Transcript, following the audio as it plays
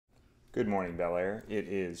Good morning, Bellaire. It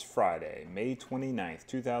is Friday, May 29th,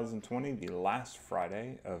 2020, the last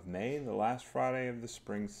Friday of May, the last Friday of the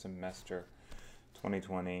spring semester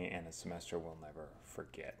 2020, and a semester we'll never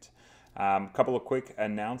forget. A couple of quick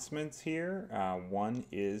announcements here. One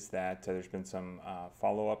is that there's been some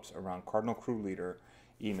follow-ups around Cardinal Crew Leader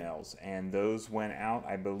emails, and those went out,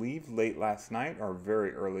 I believe, late last night or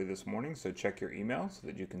very early this morning, so check your email so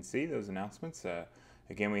that you can see those announcements.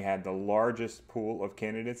 Again, we had the largest pool of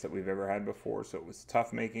candidates that we've ever had before, so it was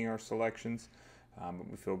tough making our selections, but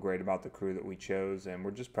we feel great about the crew that we chose, and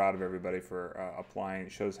we're just proud of everybody for applying.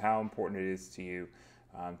 It shows how important it is to you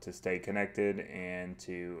to stay connected and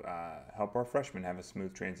to help our freshmen have a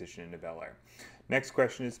smooth transition into Bellaire. Next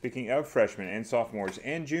question is, speaking of freshmen and sophomores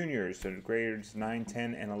and juniors, so grades 9,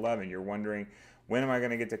 10, and 11, you're wondering, when am I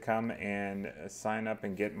going to get to come and sign up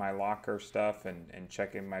and get my locker stuff and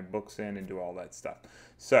check in my books in and do all that stuff?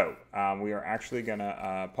 So we are actually going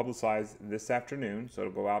to publicize this afternoon, so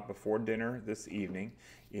it'll go out before dinner this evening,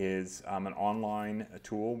 is an online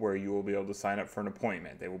tool where you will be able to sign up for an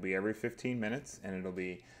appointment. They will be every 15 minutes, and it'll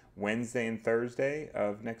be Wednesday and Thursday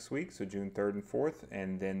of next week, so June 3rd and 4th,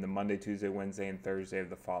 and then the Monday, Tuesday, Wednesday, and Thursday of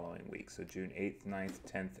the following week, so June 8th, 9th,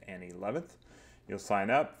 10th, and 11th. You'll sign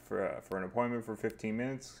up for an appointment for 15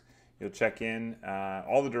 minutes. You'll check in.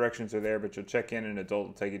 All the directions are there, but you'll check in. An adult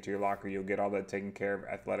will take you to your locker. You'll get all that taken care of.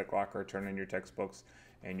 Athletic locker, turn in your textbooks,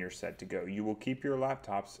 and you're set to go. You will keep your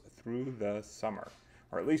laptops through the summer,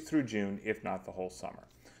 or at least through June, if not the whole summer.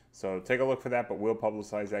 So take a look for that, but we'll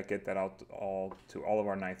publicize that, get that out to all of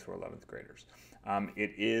our 9th through 11th graders.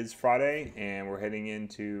 It is Friday, and we're heading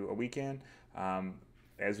into a weekend.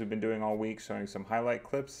 As we've been doing all week, showing some highlight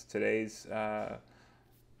clips. Today's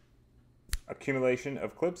accumulation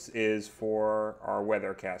of clips is for our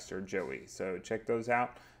weathercaster, Joey. So check those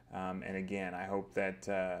out. And again, I hope that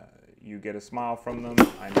you get a smile from them.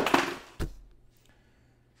 I know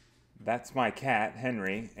that's my cat,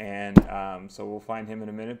 Henry, and so we'll find him in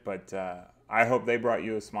a minute. But I hope they brought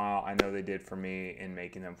you a smile. I know they did for me in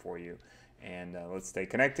making them for you. And let's stay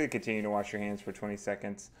connected. Continue to wash your hands for 20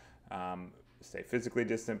 seconds. Stay physically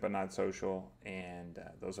distant but not social, and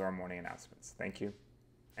those are our morning announcements. Thank you,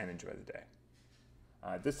 and enjoy the day.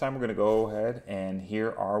 This time we're going to go ahead and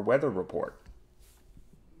hear our weather report.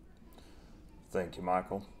 Thank you,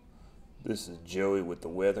 Michael. This is Joey with the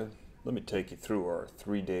weather. Let me take you through our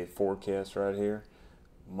 3-day forecast right here.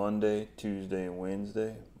 Monday, Tuesday, and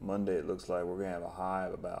Wednesday. Monday, it looks like we're going to have a high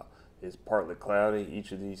of it's partly cloudy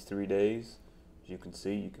each of these 3 days. As you can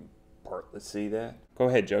see, you can partly see that. Go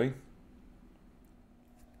ahead, Joey.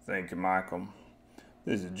 Thank you, Michael.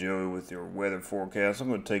 This is Joey with your weather forecast. I'm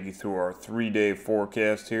going to take you through our 3-day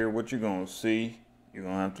forecast here. What you're going to see, you're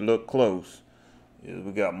going to have to look close, is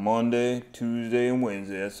we got Monday, Tuesday, and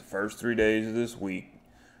Wednesday. That's the first 3 days of this week.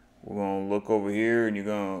 We're going to look over here, and you're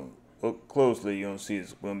going to look closely. You're going to see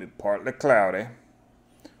it's going to be partly cloudy.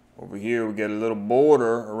 Over here, we get a little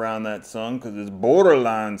border around that sun because it's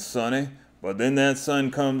borderline sunny, but then that sun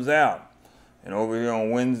comes out. And over here on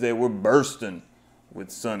Wednesday, we're bursting with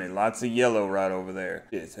sunny, lots of yellow right over there.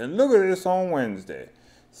 And look at this on Wednesday,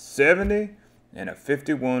 70 and a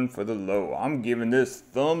 51 for the low. I'm giving this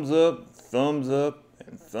thumbs up,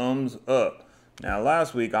 and thumbs up. Now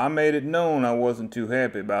last week I made it known I wasn't too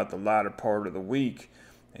happy about the latter part of the week,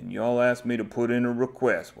 and y'all asked me to put in a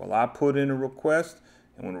request. Well, I put in a request,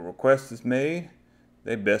 and when a request is made,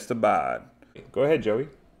 they best abide. Go ahead, Joey.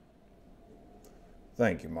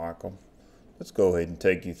 Thank you, Michael. Let's go ahead and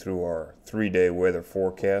take you through our 3-day weather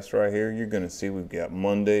forecast right here. You're going to see we've got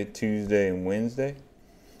Monday, Tuesday, and Wednesday.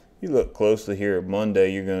 You look closely here at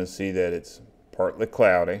Monday, you're going to see that it's partly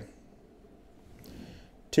cloudy.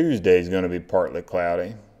 Tuesday is going to be partly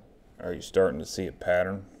cloudy. Are you starting to see a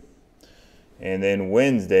pattern? And then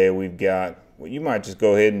Wednesday, we've got what you might just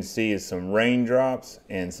go ahead and see is some raindrops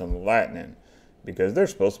and some lightning, because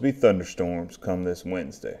there's supposed to be thunderstorms come this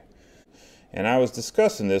Wednesday. And I was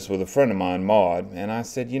discussing this with a friend of mine, Maud, and I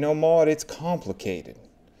said, you know, Maud, it's complicated.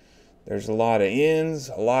 There's a lot of ins,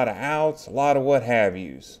 a lot of outs, a lot of what have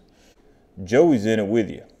yous. Joey's in it with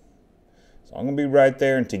you. So I'm going to be right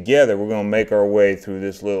there, and together we're going to make our way through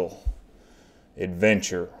this little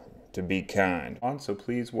adventure to be kind. So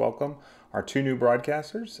please welcome our 2 new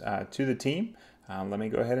broadcasters to the team. Let me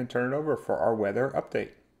go ahead and turn it over for our weather update.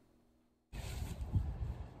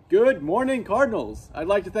 Good morning, Cardinals. I'd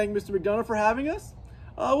like to thank Mr. McDonough for having us.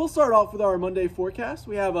 We'll start off with our Monday forecast.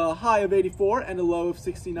 We have a high of 84 and a low of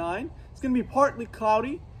 69. It's going to be partly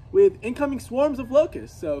cloudy with incoming swarms of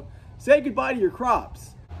locusts, so say goodbye to your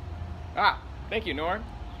crops. Thank you, Norm.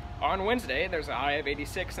 On Wednesday, there's a high of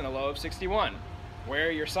 86 and a low of 61.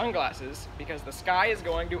 Wear your sunglasses because the sky is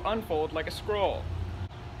going to unfold like a scroll.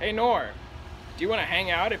 Hey Nor, do you want to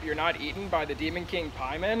hang out if you're not eaten by the Demon King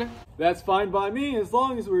Pieman? That's fine by me as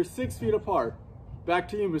long as we're 6 feet apart. Back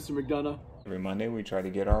to you, Mr. McDonough. Every Monday we try to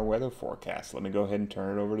get our weather forecast. Let me go ahead and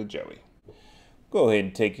turn it over to Joey. Go ahead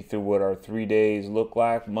and take you through what our 3 days look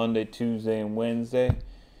like, Monday, Tuesday, and Wednesday.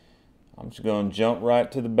 I'm just going to jump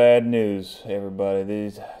right to the bad news, everybody.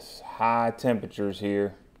 These high temperatures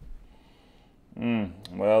here.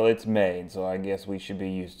 Well, it's May, so I guess we should be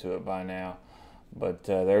used to it by now. But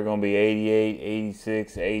they're going to be 88,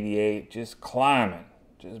 86, 88, just climbing.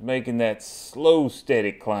 Just making that slow,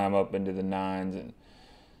 steady climb up into the 9s, and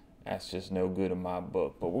that's just no good in my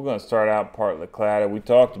book. But we're going to start out partly cloudy. We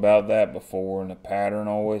talked about that before, and the pattern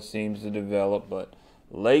always seems to develop. But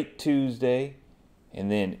late Tuesday and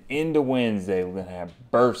then into Wednesday, we're going to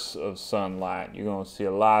have bursts of sunlight. You're going to see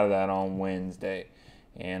a lot of that on Wednesday.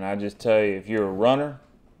 And I just tell you, if you're a runner,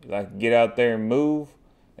 you like to get out there and move,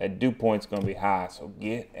 that dew point's going to be high, so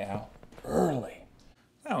get out early.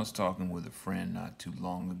 I was talking with a friend not too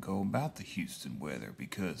long ago about the Houston weather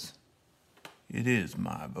because it is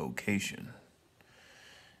my vocation.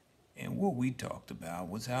 And what we talked about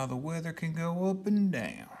was how the weather can go up and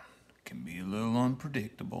down. It can be a little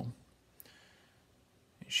unpredictable.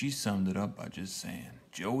 And she summed it up by just saying,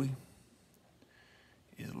 Joey,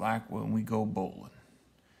 it's like when we go bowling.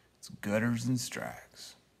 It's gutters and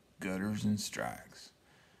strikes, gutters and strikes.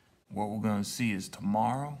 What we're going to see is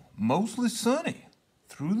tomorrow, mostly sunny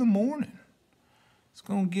through the morning. It's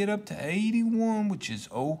going to get up to 81, which is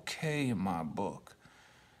okay in my book.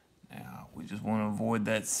 Now, we just want to avoid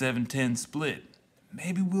that 7-10 split.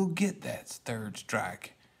 Maybe we'll get that third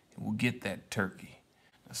strike, and we'll get that turkey.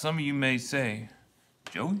 Now, some of you may say,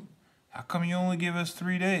 Joey, how come you only give us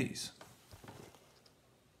 3 days?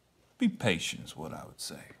 Be patient is what I would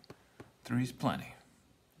say. 3's plenty.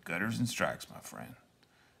 Gutters and strikes, my friend.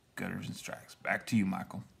 Gutters and strikes. Back to you,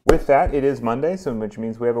 Michael. With that, it is Monday, so which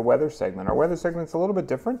means we have a weather segment. Our weather segment's a little bit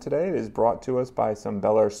different today. It is brought to us by some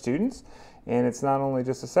Bellaire students, and it's not only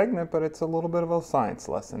just a segment, but it's a little bit of a science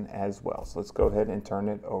lesson as well. So let's go ahead and turn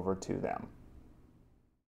it over to them.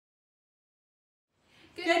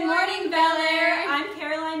 Good morning, Bellaire. I'm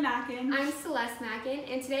Caroline Mackin. I'm Celeste Mackin,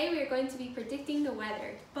 and today we are going to be predicting the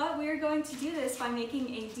weather. But we are going to do this by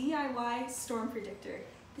making a DIY storm predictor.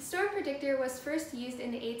 The storm predictor was first used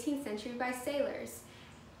in the 18th century by sailors.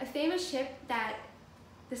 A famous ship that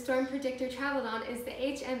the storm predictor traveled on is the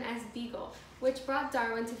HMS Beagle, which brought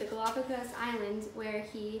Darwin to the Galapagos Islands where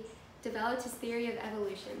he developed his theory of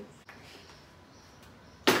evolution.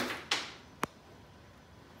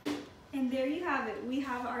 And there you have it. We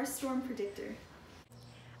have our storm predictor.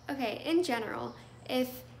 Okay, in general,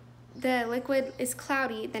 if the liquid is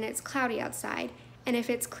cloudy, then it's cloudy outside. And if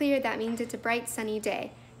it's clear, that means it's a bright sunny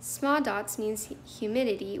day. Small dots means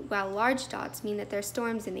humidity, while large dots mean that there's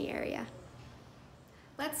storms in the area.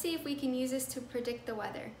 Let's see if we can use this to predict the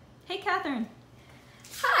weather. Hey, Catherine.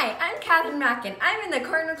 Hi, I'm Catherine Mackin. I'm in the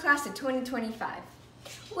Cardinal class of 2025.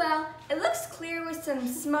 Well, it looks clear with some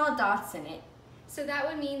small dots in it. So that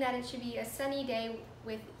would mean that it should be a sunny day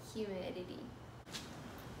with humidity.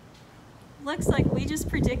 Looks like we just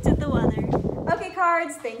predicted the weather. Okay,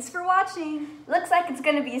 cards, thanks for watching. Looks like it's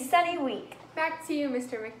going to be a sunny week. Back to you,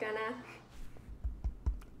 Mr. McDonough.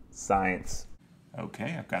 Science.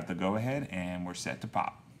 Okay, I've got the go-ahead, and we're set to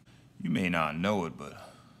pop. You may not know it, but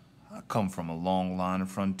I come from a long line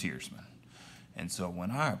of frontiersmen. And so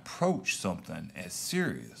when I approach something as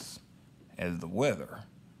serious as the weather,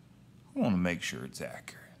 I want to make sure it's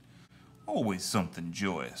accurate. Always something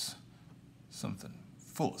joyous, something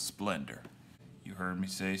full of splendor. You heard me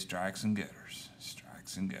say strikes and gutters,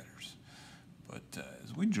 strikes and gutters. But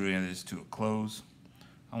as we draw this to a close,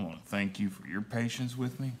 I want to thank you for your patience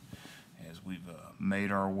with me as we've made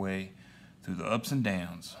our way through the ups and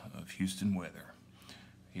downs of Houston weather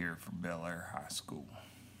here for Bellaire High School.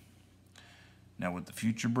 Now what the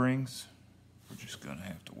future brings, we're just going to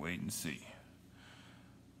have to wait and see.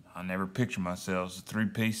 I never picture myself as a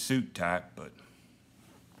three-piece suit type, but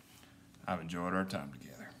I've enjoyed our time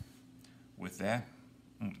together. With that,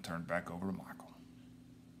 I'm going to turn it back over to Michael.